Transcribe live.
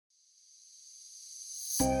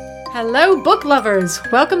Hello, book lovers!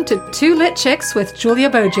 Welcome to Two Lit Chicks with Julia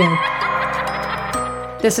Bojo.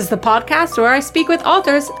 This is the podcast where I speak with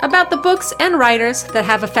authors about the books and writers that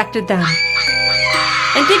have affected them,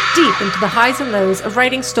 and dig deep into the highs and lows of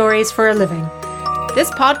writing stories for a living. This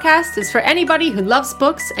podcast is for anybody who loves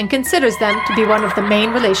books and considers them to be one of the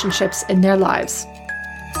main relationships in their lives.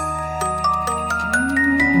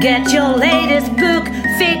 Get your latest book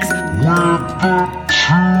fix with the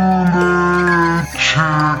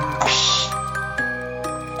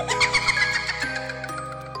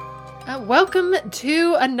Welcome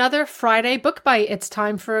to another Friday Book Bite. It's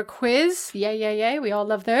time for a quiz. Yay, yay, yay. We all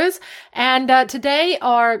love those. And today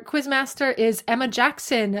our quizmaster is Emma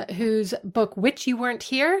Jackson, whose book, Witch You Weren't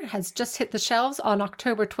Here, has just hit the shelves on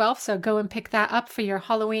October 12th. So go and pick that up for your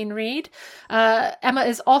Halloween read. Emma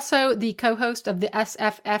is also the co-host of the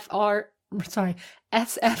SFF,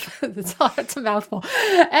 it's hard, it's a mouthful.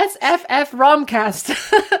 SFF Romcast.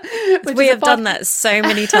 We have done that so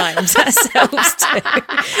many times ourselves too.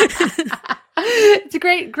 It's a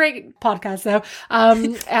great podcast though.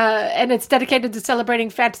 And it's dedicated to celebrating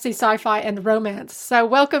fantasy, sci-fi, and romance. So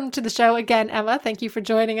welcome to the show again, Emma. Thank you for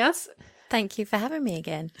joining us. Thank you for having me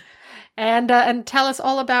again. And tell us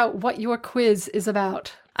all about what your quiz is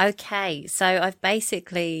about. Okay, so I've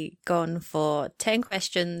basically gone for 10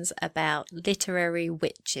 questions about literary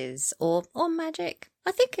witches or magic.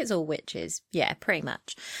 I think it's all witches. Yeah, pretty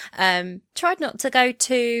much. Tried not to go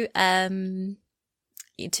too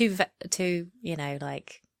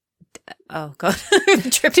oh god, I'm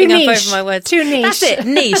tripping up over my words. Too niche. That's it,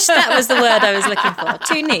 niche. That was the word I was looking for.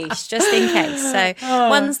 Too niche, just in case. So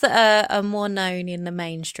ones that are more known in the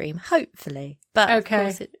mainstream, hopefully. But of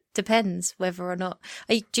course it depends whether or not.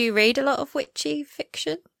 Do you read a lot of witchy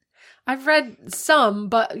fiction? I've read some,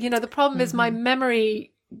 but the problem is my memory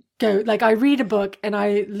I read a book and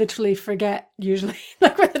I literally forget usually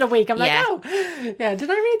within a week. I'm like, oh yeah, did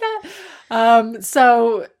I read that?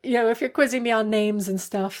 So if you're quizzing me on names and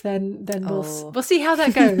stuff, then we'll see how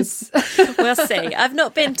that goes. We'll see. I've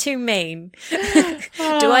not been too mean.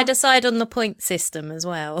 Do I decide on the point system as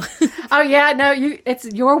well? Oh yeah, no, it's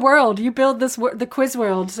your world. You build the quiz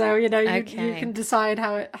world, so you can decide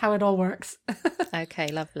how it all works. Okay,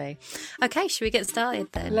 lovely. Okay, should we get started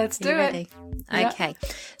then? Let's do it. Okay,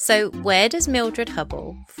 so where does Mildred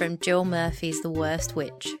Hubble from Jill Murphy's The Worst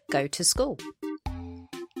Witch go to school?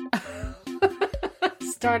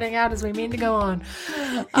 Starting out as we mean to go on.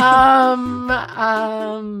 I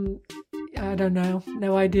don't know.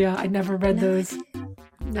 No idea. I never read those.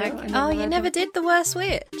 No, you never did The Worst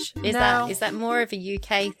Witch? Is that more of a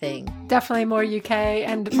UK thing? Definitely more UK.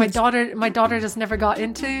 And my daughter just never got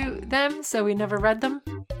into them, so we never read them.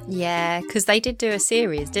 Yeah, because they did do a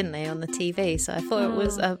series, didn't they, on the TV? So I thought it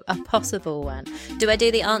was a possible one. Do I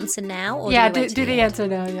do the answer now? Or do the answer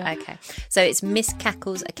now, yeah. Okay. So it's Miss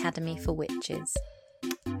Cackle's Academy for Witches.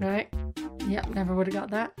 Right. Yep, never would have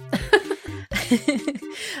got that.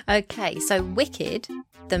 Okay, so Wicked,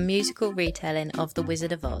 the musical retelling of The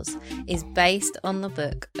Wizard of Oz, is based on the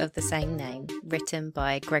book of the same name, written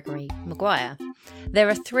by Gregory Maguire. There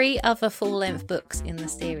are 3 other full-length books in the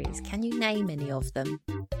series. Can you name any of them?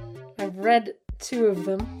 I've read 2 of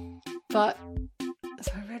them, but...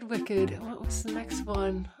 So I read Wicked. What was the next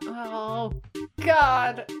one? Oh,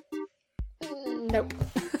 God! Nope.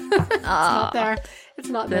 It's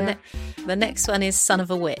not there. The next one is Son of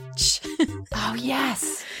a Witch. Oh,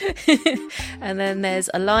 yes. And then there's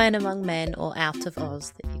A Lion Among Men or Out of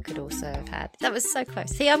Oz that you could also have had. That was so close.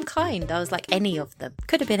 See, I'm kind. I was like, any of them.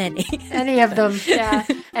 Could have been any. Any of them, yeah.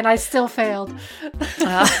 And I still failed.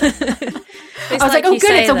 I was like, oh,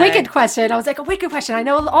 good, it's a Wicked question. I was like, a Wicked question. I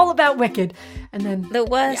know all about Wicked. And then... The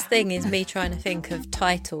worst thing is me trying to think of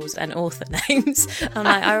titles and author names. I'm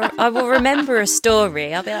like, I will remember a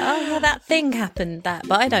story. I'll be like, oh, yeah, that thing happened, but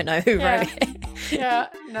I don't know who wrote it. Yeah,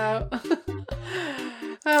 no.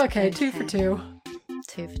 Okay, 2 for 2.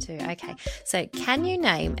 2 for 2, okay. So can you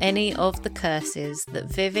name any of the curses that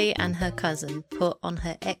Vivi and her cousin put on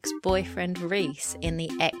her ex-boyfriend Reese in The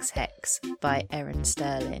Ex-Hex by Erin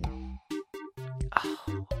Sterling?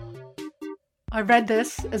 Oh, I read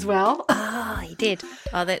this as well. Oh, you did.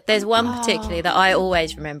 Oh, there's one particularly that I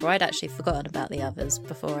always remember. I'd actually forgotten about the others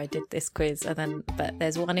before I did this quiz, but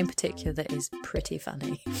there's one in particular that is pretty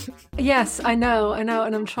funny. Yes, I know, and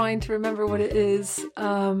I'm trying to remember what it is.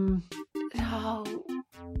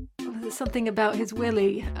 Something about his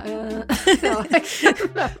willy. No, I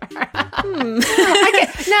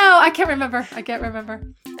can't remember. I can't remember.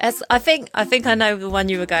 I think I know the one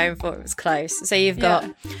you were going for. It was close. So you've got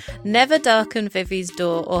never darken Vivi's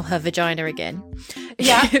door or her vagina again.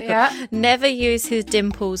 Yeah. Never use his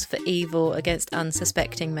dimples for evil against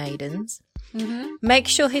unsuspecting maidens. Mm-hmm. Make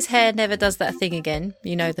sure his hair never does that thing again.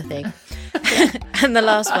 You know the thing. And the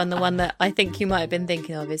last one, the one that I think you might have been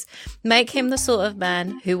thinking of, is make him the sort of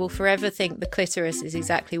man who will forever think the clitoris is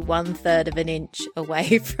exactly 1/3 of an inch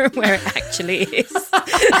away from where it actually is.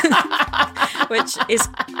 Which is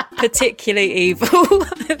particularly evil,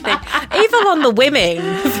 I think. Evil on the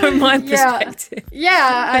women, from my perspective.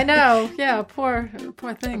 Yeah, I know. Yeah, poor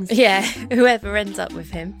things. Yeah, whoever ends up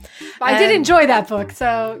with him. But I did enjoy that book,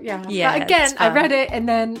 so yeah. Yeah, but again, I read it and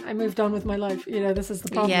then I moved on with my life. This is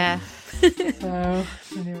the problem. Yeah. So,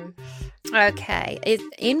 anyway. Okay. It's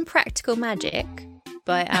In Practical Magic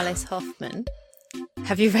by Alice Hoffman.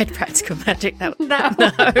 Have you read Practical Magic? No.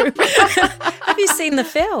 Have you seen the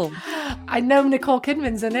film? I know Nicole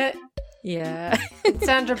Kidman's in it. Yeah.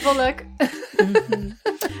 Sandra Bullock.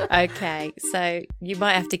 Okay, so you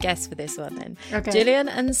might have to guess for this one then. Okay. Gillian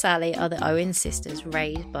and Sally are the Owen sisters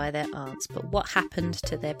raised by their aunts, but what happened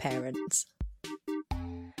to their parents?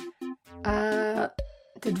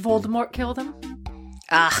 Did Voldemort kill them?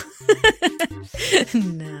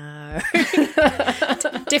 No.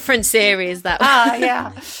 Different series, that one.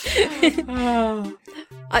 Yeah. Oh.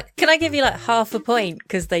 Can I give you like half a point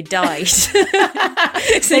because they died? So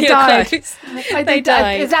they died. They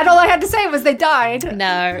died. Is that all I had to say? Was they died?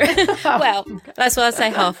 No. Well, that's why I say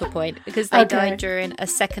half a point, because they died during a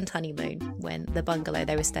second honeymoon when the bungalow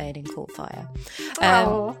they were staying in caught fire.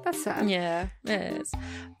 That's sad. Yeah, it is.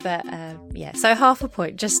 But so half a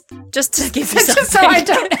point, just to give you something. Just so I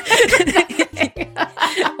don't.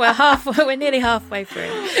 We're nearly halfway through.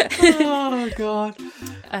 Oh God.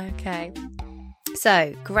 Okay.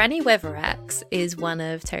 So, Granny Weatheraxe is one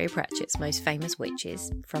of Terry Pratchett's most famous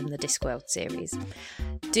witches from the Discworld series.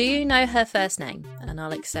 Do you know her first name? And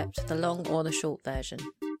I'll accept the long or the short version.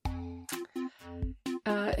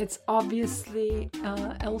 It's obviously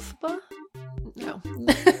Elphaba? No.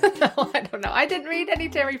 No, I don't know. I didn't read any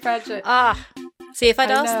Terry Pratchett. See, if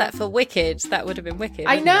I'd asked that for Wicked, that would have been Wicked.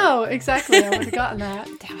 I know, exactly. I would have gotten that.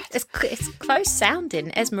 Damn it. It's close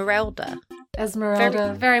sounding. Esmeralda.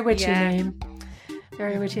 Very witchy name.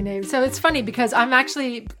 Very witchy name. So it's funny because I'm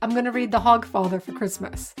going to read The Hogfather for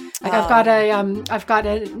Christmas. Like I've got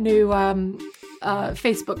a new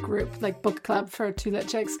Facebook group, like book club for Two Lit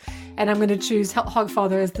Chicks, and I'm going to choose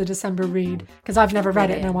Hogfather as the December read because I've never read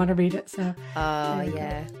it and I want to read it. So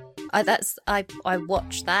yeah. I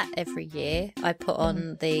watch that every year. I put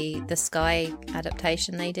on the Sky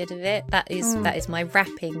adaptation they did of it. That is my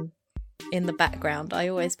wrapping in the background. I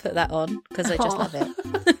always put that on because I just love it.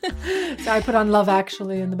 So I put on Love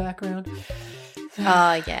Actually in the background.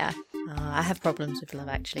 Yeah. I have problems with Love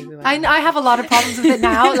Actually. I have a lot of problems with it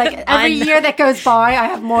now. Like every year that goes by, I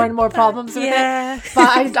have more and more problems with it.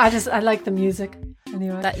 But I like the music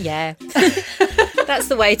anyway. That's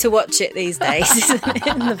the way to watch it these days, isn't it?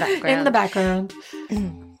 In the background. In the background.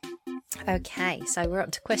 Okay, so we're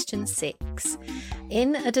up to question 6.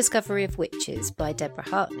 In A Discovery of Witches by Deborah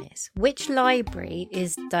Harkness, which library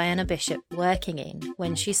is Diana Bishop working in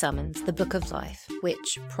when she summons the Book of Life,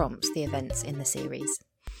 which prompts the events in the series?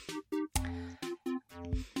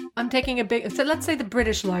 I'm taking so let's say the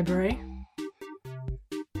British Library.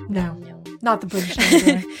 No. Not the British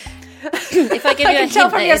Library. If I give you a hint, tell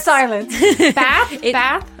from your silence. Bath?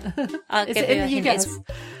 I'll give you a hint.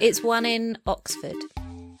 It's one in Oxford.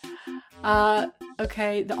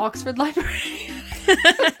 Okay, the Oxford Library.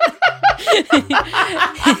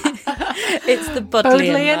 It's the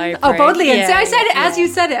Bodleian Library. Oh, Bodleian. Yeah, see, I said it as you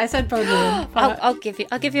said it. I said Bodleian. I'll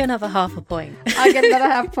give you another half a point. I get another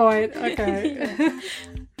half point. Okay.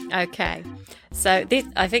 Okay. So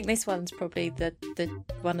I think this one's probably the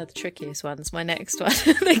one of the trickiest ones. My next one.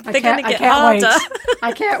 They're going to get harder.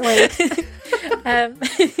 I can't wait.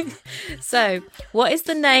 So, what is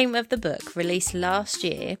the name of the book released last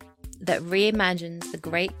year that reimagines The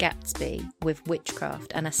Great Gatsby with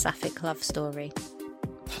witchcraft and a sapphic love story?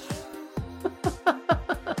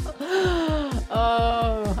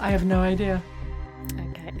 Oh, I have no idea.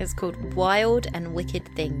 Okay, it's called Wild and Wicked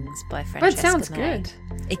Things by Francesca That sounds May. good.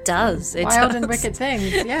 It does. Wild and Wicked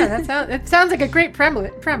Things. Yeah, it sounds like a great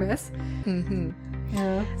premise. Mm-hmm.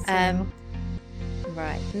 Yeah. So.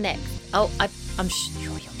 Right, next. Oh, I'm sure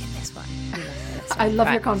you'll get this one. I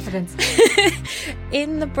love your confidence.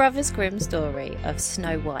 In the Brothers Grimm story of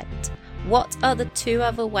Snow White, what are the 2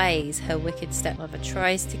 other ways her wicked stepmother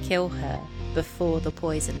tries to kill her before the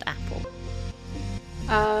poisoned apple?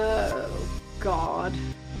 Oh, God.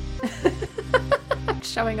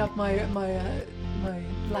 Showing up my my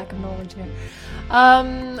lack of knowledge here.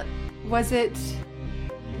 Was it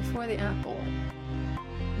before the apple?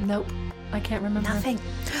 Nope, I can't remember. Nothing.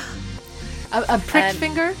 A pricked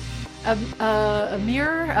finger? A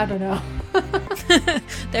mirror? I don't know.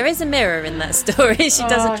 There is a mirror in that story. She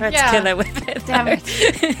doesn't try to kill her with it. Damn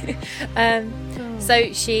it.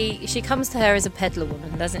 So she comes to her as a peddler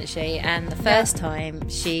woman, doesn't she? And the first time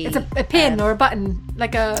she... It's a pin or a button,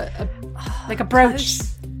 like a brooch.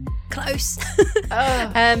 Close.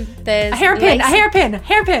 A There's hairpin.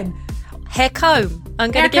 Hair comb. I'm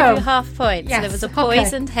going to give you half point. Yes. So there was a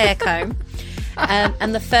poisoned hair comb.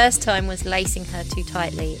 And the first time was lacing her too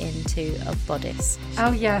tightly into a bodice.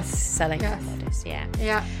 Oh, yes. Selling a bodice, yeah.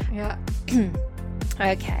 Yeah.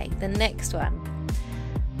 Okay, the next one.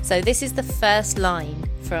 So this is the first line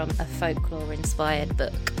from a folklore-inspired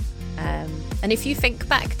book. And if you think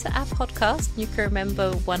back to our podcast, you can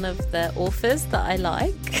remember one of the authors that I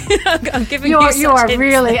like. I'm giving you such You are hints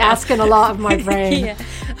really now. asking a lot of my brain. Yeah.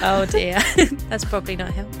 Oh dear, that's probably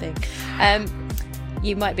not helping.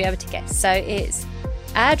 You might be able to guess. So it's,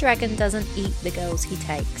 our dragon doesn't eat the girls he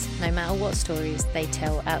takes, no matter what stories they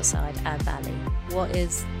tell outside our valley. What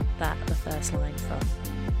is that the first line from?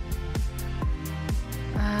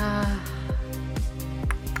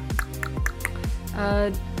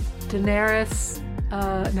 Daenerys.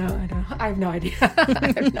 No, I don't. I have no idea.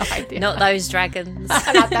 I have no idea. Not those dragons.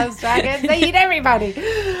 Not those dragons. They eat everybody.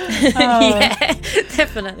 Yeah,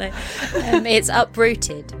 definitely. It's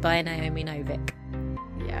Uprooted by Naomi Novik.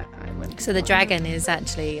 Yeah, I wouldn't. So the dragon is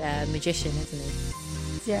actually a magician, isn't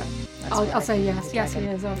he? Yeah. That's I'll why say I yes. think Yes, he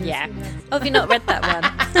dragon. is. Obviously. Yeah. Yes. Oh, have you not read that one?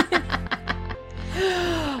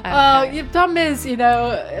 Oh, Okay. the problem is,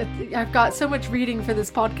 I've got so much reading for this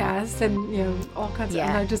podcast, and all kinds of.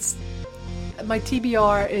 And I just, my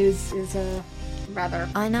TBR is rather.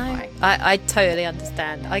 I know. high. I totally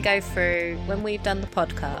understand. I go through, when we've done the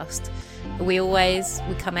podcast, we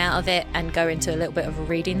come out of it and go into a little bit of a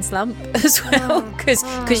reading slump as well,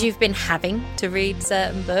 because you've been having to read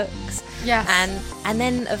certain books. Yes. And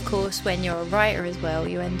then, of course, when you're a writer as well,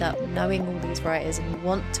 you end up knowing all these writers and you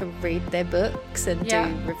want to read their books and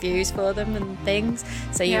do reviews for them and things.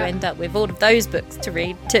 So you end up with all of those books to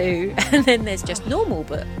read too. And then there's just normal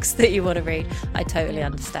books that you want to read. I totally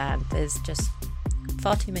understand. There's just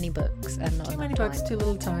far too many books and not Too enough many time. books, too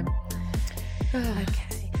little time.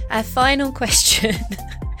 Okay. Our final question.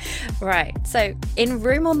 Right. So in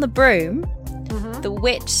Room on the Broom, the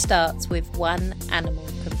witch starts with one animal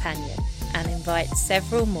companion and invites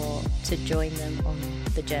several more to join them on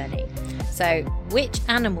the journey. So which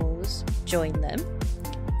animals join them?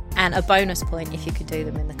 And a bonus point if you could do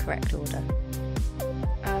them in the correct order.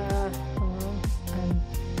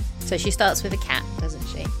 So she starts with a cat, doesn't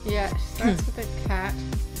she? Yeah, she starts with a cat,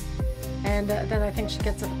 and then I think she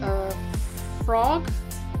gets a frog.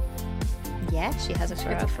 Yeah, she has a She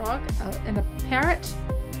gets frog. a frog and a parrot.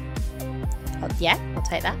 Oh, yeah, I'll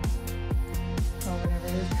take that. Or whatever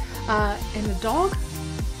it is. And a dog.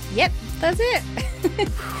 Yep, that's it.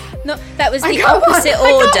 No, that was I the got one. opposite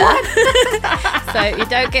I order. So you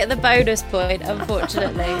don't get the bonus point,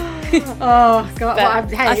 unfortunately. Oh God! But Well,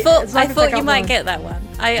 hey, I as long thought as I you got might one. get that one.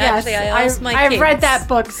 I Yes, asked my kids. I've read that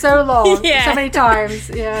book so long, Yeah. so many times.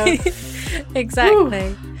 Yeah.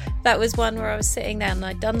 Exactly. That was one where I was sitting down and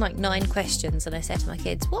I'd done like 9 questions and I said to my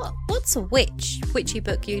kids, what's a witchy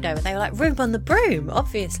book you know? And they were like, Room on the Broom,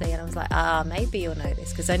 obviously. And I was like, maybe you'll know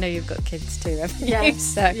this because I know you've got kids too, haven't you? Yes.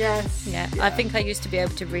 So, Yes. yeah, I think I used to be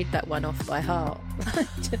able to read that one off by heart.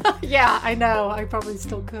 Yeah, I know. I probably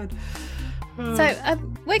still could. So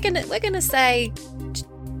we're gonna say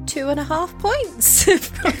 2.5 points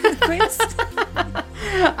from the quiz.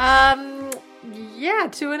 Yeah,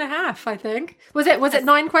 2.5. I think. Was it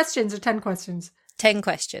 9 questions or 10 questions? 10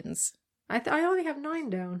 questions. I only have 9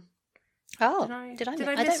 down. Oh, Did I I miss don't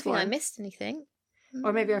think I one? missed anything.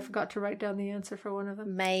 Or maybe I forgot to write down the answer for one of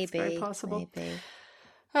them. Maybe. It's very possible. Maybe.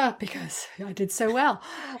 Because I did so well.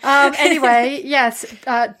 Anyway, yes,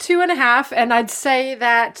 2.5, and I'd say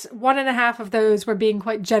that 1.5 of those were being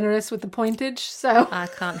quite generous with the pointage. So I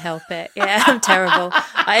can't help it. Yeah, I'm terrible.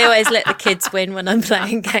 I always let the kids win when I'm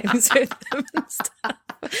playing games with them and stuff.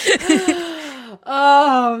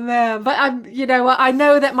 Oh man, but I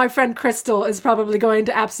know that my friend Crystal is probably going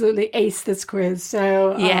to absolutely ace this quiz.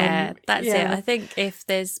 So Yeah, that's it. yeah. I think if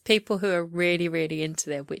there's people who are really, really into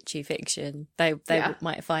their witchy fiction, they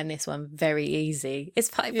might find this one very easy. It's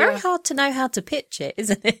very hard to know how to pitch it,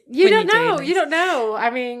 isn't it? You when don't you're doing know. this? You don't know. I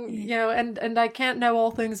mean, and I can't know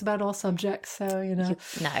all things about all subjects. So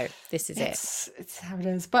No, this is it. it's how it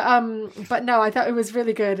is. But no, I thought it was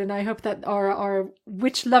really good, and I hope that our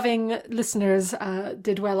witch loving listeners listeners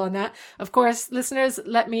did well on that. Of course, listeners,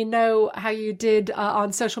 let me know how you did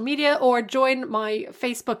on social media, or join my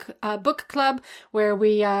Facebook book club, where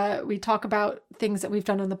we talk about things that we've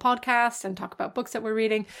done on the podcast and talk about books that we're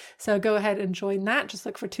reading. So go ahead and join that. Just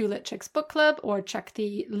look for Two Lit Chicks Book Club, or check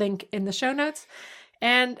the link in the show notes.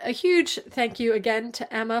 And a huge thank you again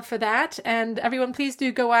to Emma for that. And everyone, please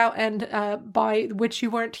do go out and buy Which You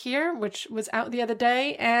Weren't Here, which was out the other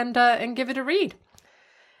day, and give it a read.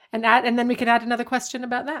 And then we can add another question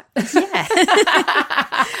about that. Yeah.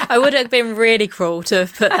 I would have been really cruel to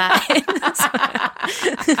have put that in.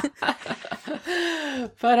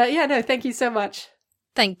 But yeah, no, thank you so much.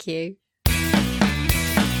 Thank you.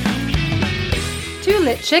 Two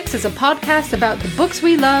Lit Chicks is a podcast about the books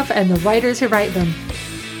we love and the writers who write them.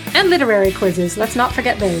 And literary quizzes, let's not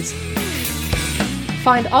forget those.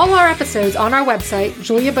 Find all our episodes on our website,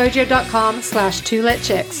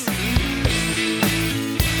 juliaboggio.com/2litchicks.